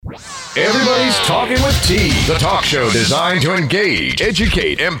Everybody's Talking with T, the talk show designed to engage,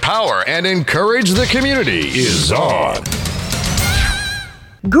 educate, empower, and encourage the community is on.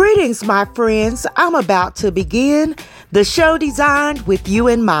 Greetings, my friends. I'm about to begin the show designed with you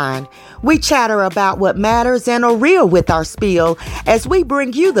in mind. We chatter about what matters and are real with our spiel as we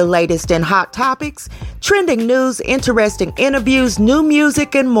bring you the latest in hot topics, trending news, interesting interviews, new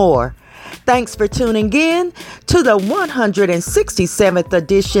music, and more. Thanks for tuning in to the 167th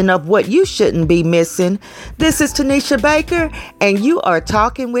edition of What You Shouldn't Be Missing. This is Tanisha Baker, and you are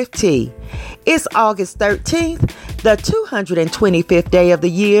Talking with T. It's August 13th, the 225th day of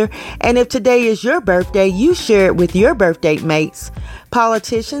the year, and if today is your birthday, you share it with your birthday mates.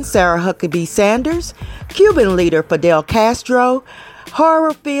 Politician Sarah Huckabee Sanders, Cuban leader Fidel Castro,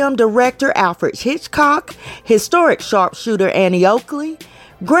 horror film director Alfred Hitchcock, historic sharpshooter Annie Oakley,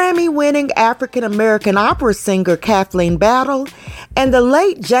 Grammy-winning African-American opera singer Kathleen Battle, and the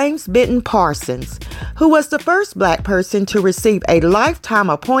late James Benton Parsons, who was the first black person to receive a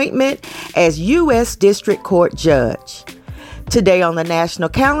lifetime appointment as U.S. District Court Judge. Today on the national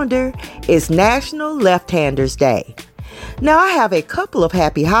calendar is National Left-Handers Day. Now, I have a couple of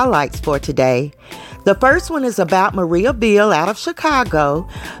happy highlights for today. The first one is about Maria Beal out of Chicago,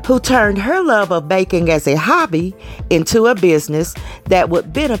 who turned her love of baking as a hobby into a business that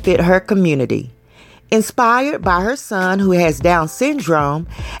would benefit her community. Inspired by her son, who has Down syndrome,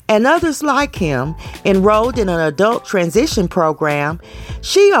 and others like him enrolled in an adult transition program,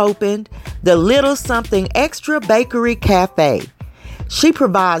 she opened the Little Something Extra Bakery Cafe. She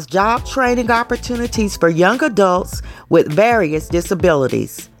provides job training opportunities for young adults with various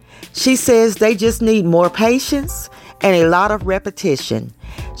disabilities. She says they just need more patience and a lot of repetition.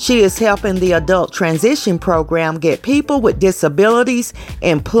 She is helping the adult transition program get people with disabilities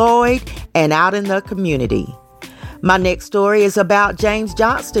employed and out in the community. My next story is about James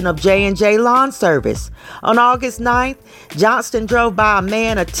Johnston of J&J Lawn Service. On August 9th, Johnston drove by a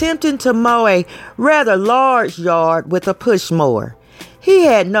man attempting to mow a rather large yard with a push mower. He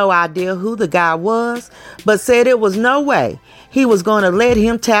had no idea who the guy was, but said it was no way he was going to let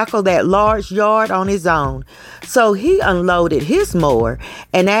him tackle that large yard on his own. So he unloaded his mower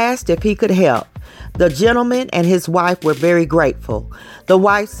and asked if he could help. The gentleman and his wife were very grateful. The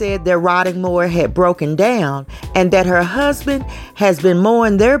wife said their riding mower had broken down and that her husband has been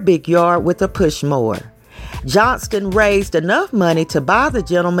mowing their big yard with a push mower. Johnston raised enough money to buy the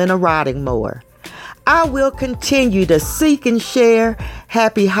gentleman a riding mower. I will continue to seek and share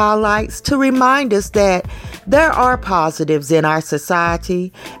happy highlights to remind us that there are positives in our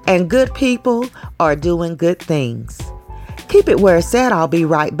society and good people are doing good things. Keep it where it's at. I'll be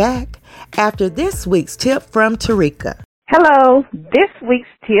right back after this week's tip from Tarika. Hello, this week's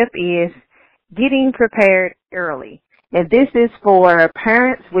tip is getting prepared early. And this is for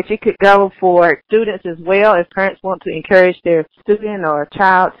parents, which it could go for students as well, if parents want to encourage their student or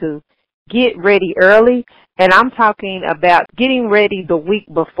child to get ready early. And I'm talking about getting ready the week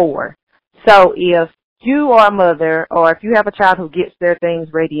before. So if you are a mother or if you have a child who gets their things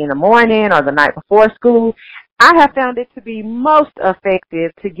ready in the morning or the night before school, I have found it to be most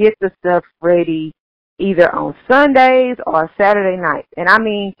effective to get the stuff ready either on Sundays or Saturday nights. And I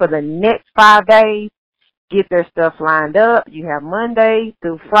mean for the next 5 days, get their stuff lined up. You have Monday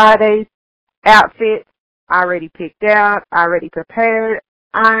through Fridays outfits already picked out, already prepared,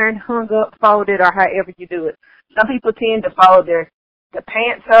 ironed, hung up, folded, or however you do it. Some people tend to fold the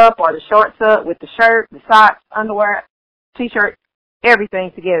pants up or the shorts up with the shirt, the socks, underwear, t-shirt,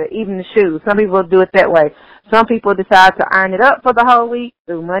 everything together, even the shoes. Some people do it that way. Some people decide to iron it up for the whole week,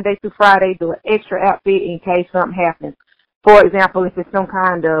 do Monday through Friday, do an extra outfit in case something happens. For example, if it's some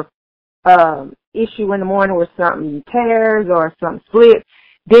kind of issue in the morning where something tears or something splits,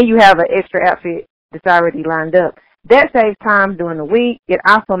 then you have an extra outfit that's already lined up. That saves time during the week. It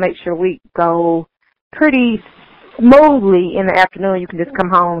also makes your week go pretty smoothly in the afternoon. You can just come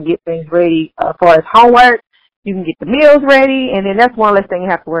home and get things ready as far as homework. You can get the meals ready, and then that's one less thing you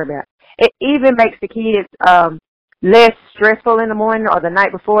have to worry about. It even makes the kids less stressful in the morning or the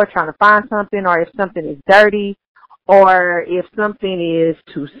night before trying to find something, or if something is dirty or if something is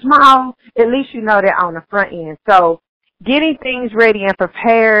too small, at least you know that on the front end. So getting things ready and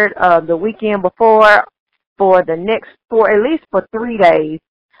prepared the weekend before for the next at least for 3 days,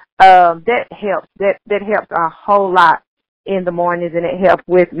 that helps. That helps a whole lot in the mornings, and it helps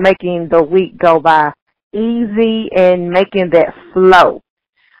with making the week go by easy and making that flow.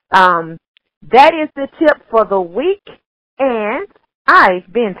 That is the tip for the week, and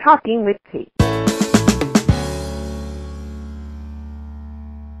I've been talking with T.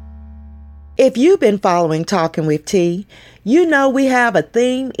 If you've been following Talking with T, you know we have a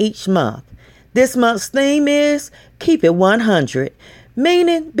theme each month. This month's theme is Keep It 100,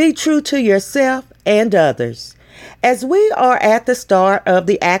 meaning be true to yourself and others. As we are at the start of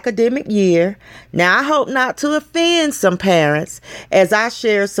the academic year, now I hope not to offend some parents as I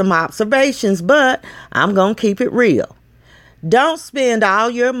share some observations, but I'm going to keep it real. Don't spend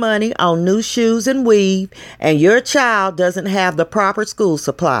all your money on new shoes and weave and your child doesn't have the proper school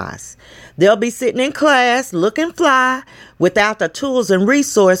supplies. They'll be sitting in class looking fly without the tools and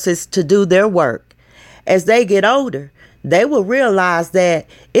resources to do their work. As they get older, they will realize that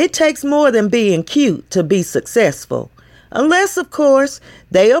it takes more than being cute to be successful. Unless, of course,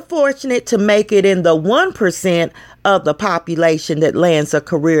 they are fortunate to make it in the 1% of the population that lands a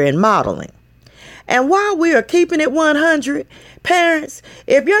career in modeling. And while we are keeping it 100, parents,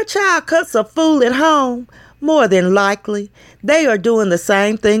 if your child cuts a fool at home, more than likely, they are doing the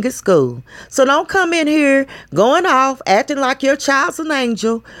same thing at school. So don't come in here going off, acting like your child's an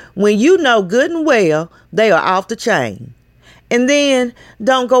angel, when you know good and well they are off the chain. And then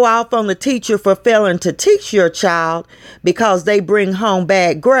don't go off on the teacher for failing to teach your child because they bring home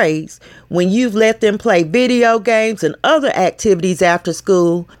bad grades when you've let them play video games and other activities after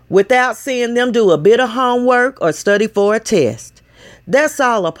school without seeing them do a bit of homework or study for a test. That's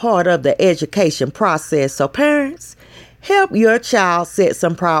all a part of the education process. So parents, help your child set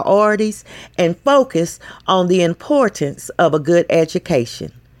some priorities and focus on the importance of a good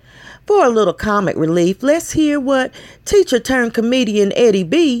education. For a little comic relief, let's hear what teacher-turned-comedian Eddie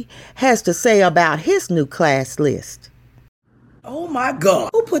B has to say about his new class list. Oh my God.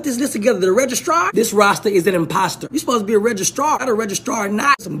 Who put this list together? The registrar? This roster is an imposter. You're supposed to be a registrar, not a registrar,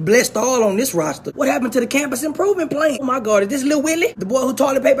 not some blessed all on this roster. What happened to the campus improvement plan? Oh my God, is this Lil Willie? The boy who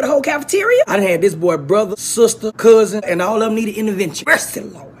toilet paper the whole cafeteria? I done had this boy brother, sister, cousin, and all of them needed intervention. Mercy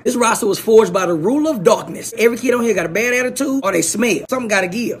Lord. This roster was forged by the rule of darkness. Every kid on here got a bad attitude or they smell. Something gotta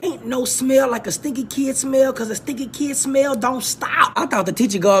give. Ain't no smell like a stinky kid smell, cause a stinky kid smell don't stop. I thought the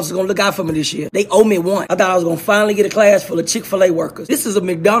teacher guards was gonna look out for me this year. They owe me one. I thought I was gonna finally get a class full of Chick-fil-A workers. This is a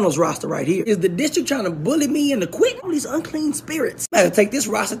McDonald's roster right here. Is the district trying to bully me into quitting? All these unclean spirits. I gotta take this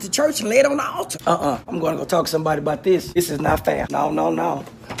roster to church and lay it on the altar. I'm gonna go talk to somebody about this. This is not fair. No.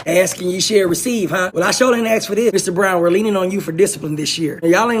 Asking you shall receive, huh? Well, I sure didn't ask for this. Mr. Brown, we're leaning on you for discipline this year.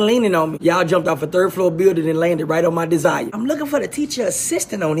 And y'all ain't leaning on me. Y'all jumped off a third-floor building and landed right on my desire. I'm looking for the teacher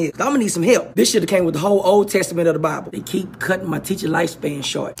assistant on here. I'm gonna need some help. This should have came with the whole Old Testament of the Bible. They keep cutting my teacher lifespan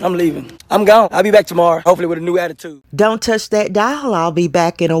short. I'm leaving. I'm gone. I'll be back tomorrow, hopefully with a new attitude. Don't touch that dial. I'll be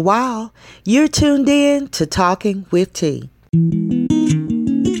back in a while. You're tuned in to Talking with T.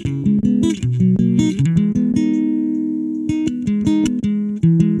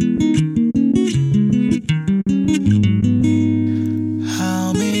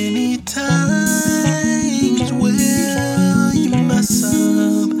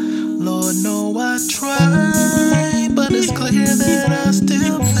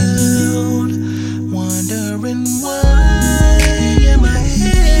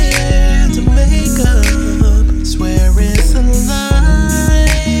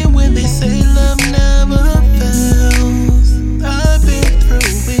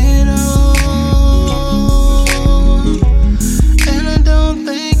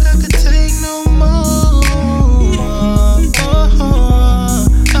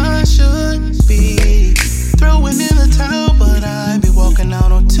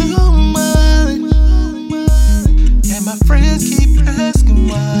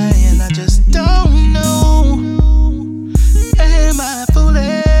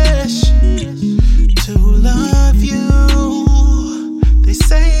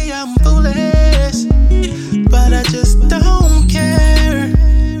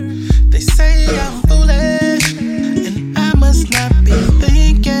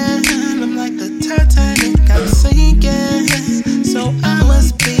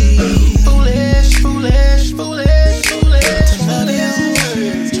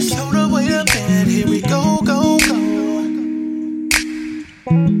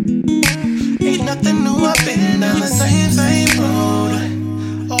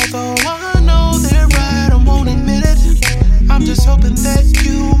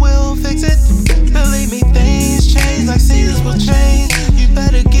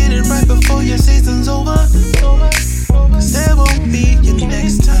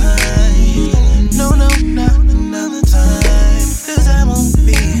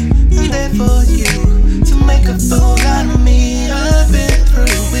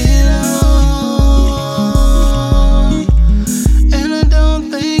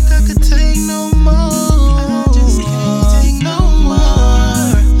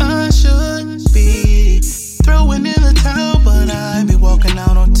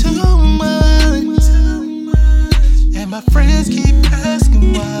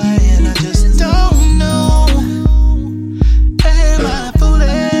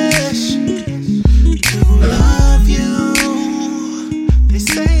 They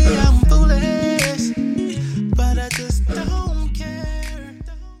say I'm foolish, but I just don't care.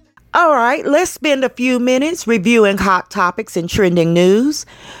 All right, let's spend a few minutes reviewing hot topics and trending news.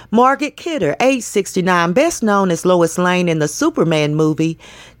 Margaret Kidder, age 69, best known as Lois Lane in the Superman movie,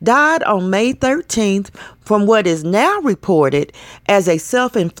 died on May 13th from what is now reported as a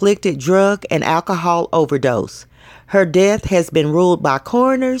self-inflicted drug and alcohol overdose. Her death has been ruled by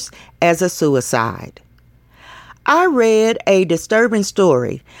coroners as a suicide. I read a disturbing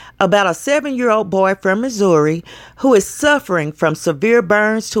story about a 7-year-old boy from Missouri who is suffering from severe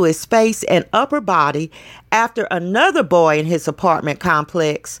burns to his face and upper body after another boy in his apartment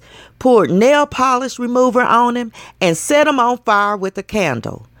complex poured nail polish remover on him and set him on fire with a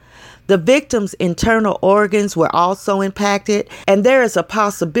candle. The victim's internal organs were also impacted, and there is a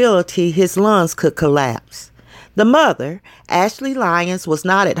possibility his lungs could collapse. The mother, Ashley Lyons, was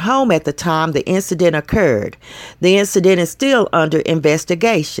not at home at the time the incident occurred. The incident is still under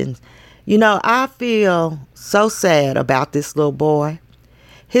investigation. You know, I feel so sad about this little boy.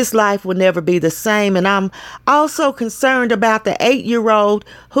 His life will never be the same, and I'm also concerned about the 8-year-old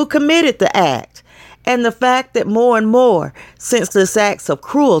who committed the act, and the fact that more and more senseless acts of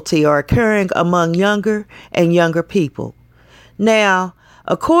cruelty are occurring among younger and younger people. Now,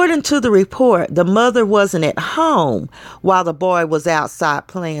 according to the report, the mother wasn't at home while the boy was outside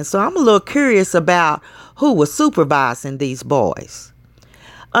playing, so I'm a little curious about who was supervising these boys.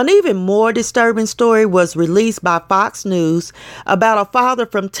 An even more disturbing story was released by Fox News about a father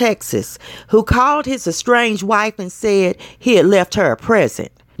from Texas who called his estranged wife and said he had left her a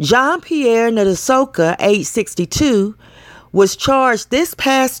present. Jean-Pierre Nadasoka, age 62, was charged this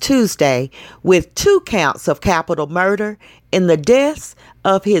past Tuesday with 2 counts of capital murder in the deaths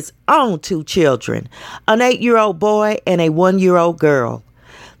of his own 2 children, an 8-year-old boy and a 1-year-old girl.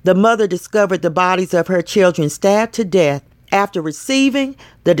 The mother discovered the bodies of her children stabbed to death after receiving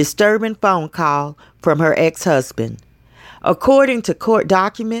the disturbing phone call from her ex-husband. According to court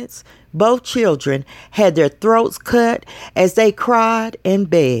documents, both children had their throats cut as they cried and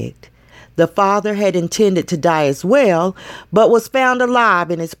begged. The father had intended to die as well, but was found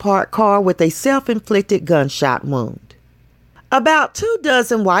alive in his parked car with a self-inflicted gunshot wound. About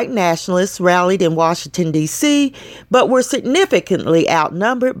 24 white nationalists rallied in Washington, D.C., but were significantly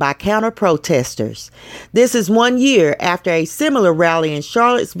outnumbered by counter-protesters. This is 1 year after a similar rally in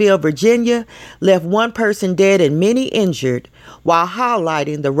Charlottesville, Virginia, left 1 person dead and many injured, while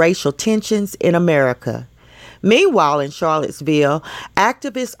highlighting the racial tensions in America. Meanwhile, in Charlottesville,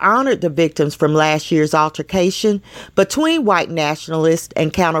 activists honored the victims from last year's altercation between white nationalists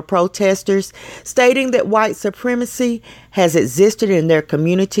and counter-protesters, stating that white supremacy has existed in their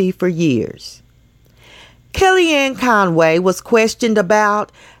community for years. Kellyanne Conway was questioned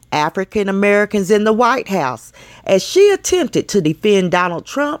about African Americans in the White House as she attempted to defend Donald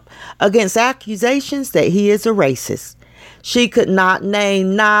Trump against accusations that he is a racist. She could not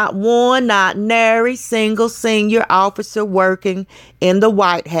name not one, not nary single senior officer working in the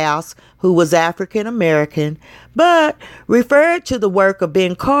White House who was African American, but referred to the work of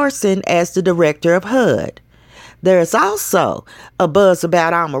Ben Carson as the director of HUD. There is also a buzz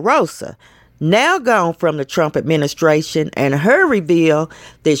about Omarosa, now gone from the Trump administration, and her reveal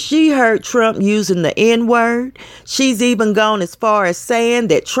that she heard Trump using the N-word. She's even gone as far as saying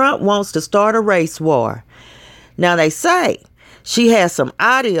that Trump wants to start a race war. Now, they say she has some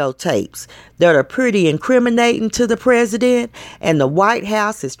audio tapes that are pretty incriminating to the president, and the White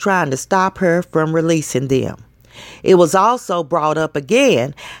House is trying to stop her from releasing them. It was also brought up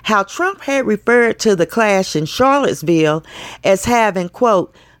again how Trump had referred to the clash in Charlottesville as having,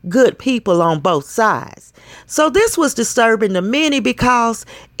 quote, good people on both sides. So this was disturbing to many because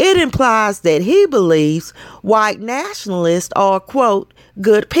it implies that he believes white nationalists are, quote,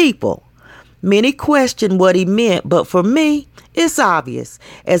 good people. Many question what he meant, but for me, it's obvious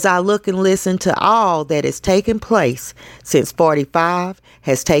as I look and listen to all that has taken place since 45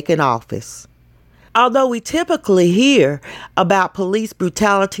 has taken office. Although we typically hear about police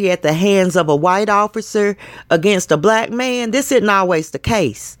brutality at the hands of a white officer against a black man, this isn't always the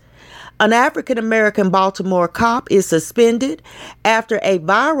case. An African-American Baltimore cop is suspended after a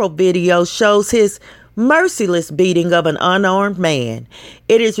viral video shows his merciless beating of an unarmed man.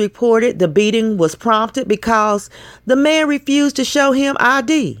 It is reported the beating was prompted because the man refused to show him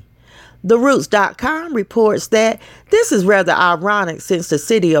ID. TheRoots.com reports that this is rather ironic since the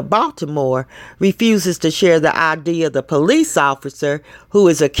city of Baltimore refuses to share the ID of the police officer who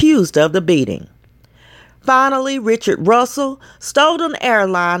is accused of the beating. Finally, Richard Russell stole an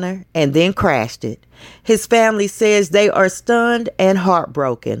airliner and then crashed it. His family says they are stunned and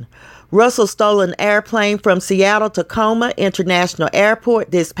heartbroken. Russell stole an airplane from Seattle Tacoma International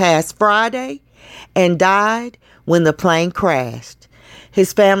Airport this past Friday and died when the plane crashed.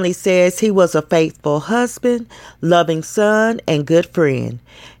 His family says he was a faithful husband, loving son, and good friend.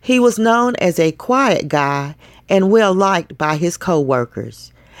 He was known as a quiet guy and well liked by his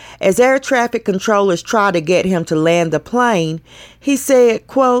co-workers. As air traffic controllers tried to get him to land the plane, he said,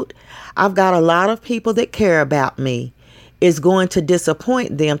 quote, "I've got a lot of people that care about me. It's going to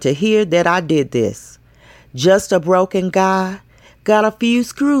disappoint them to hear that I did this. Just a broken guy. Got a few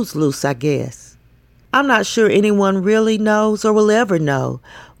screws loose, I guess." I'm not sure anyone really knows or will ever know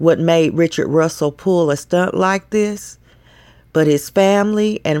what made Richard Russell pull a stunt like this, but his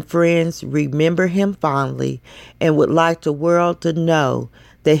family and friends remember him fondly and would like the world to know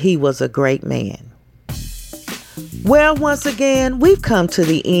that he was a great man. Well, once again, we've come to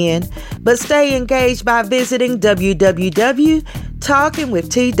the end, but stay engaged by visiting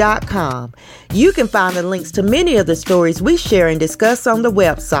www.talkingwitht.com. You can find the links to many of the stories we share and discuss on the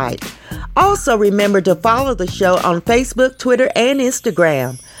website. Also, remember to follow the show on Facebook, Twitter, and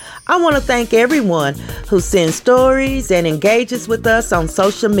Instagram. I want to thank everyone who sends stories and engages with us on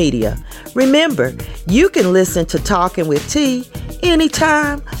social media. Remember, you can listen to Talking with T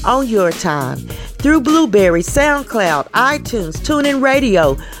anytime on your time through Blueberry, SoundCloud, iTunes, TuneIn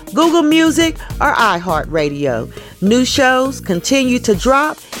Radio, Google Music, or iHeartRadio. New shows continue to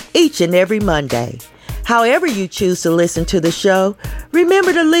drop each and every Monday. However you choose to listen to the show,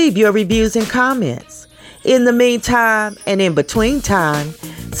 remember to leave your reviews and comments. In the meantime and in between time,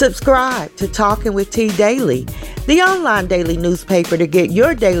 subscribe to Talking with T Daily, the online daily newspaper to get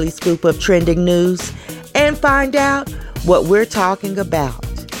your daily scoop of trending news and find out what we're talking about.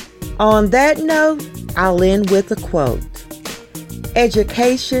 On that note, I'll end with a quote.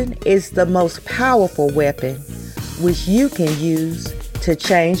 Education is the most powerful weapon which you can use to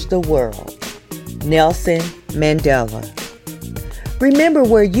change the world. Nelson Mandela. Remember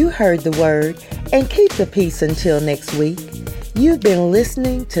where you heard the word and keep the peace until next week. You've been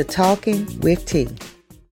listening to Talking with T.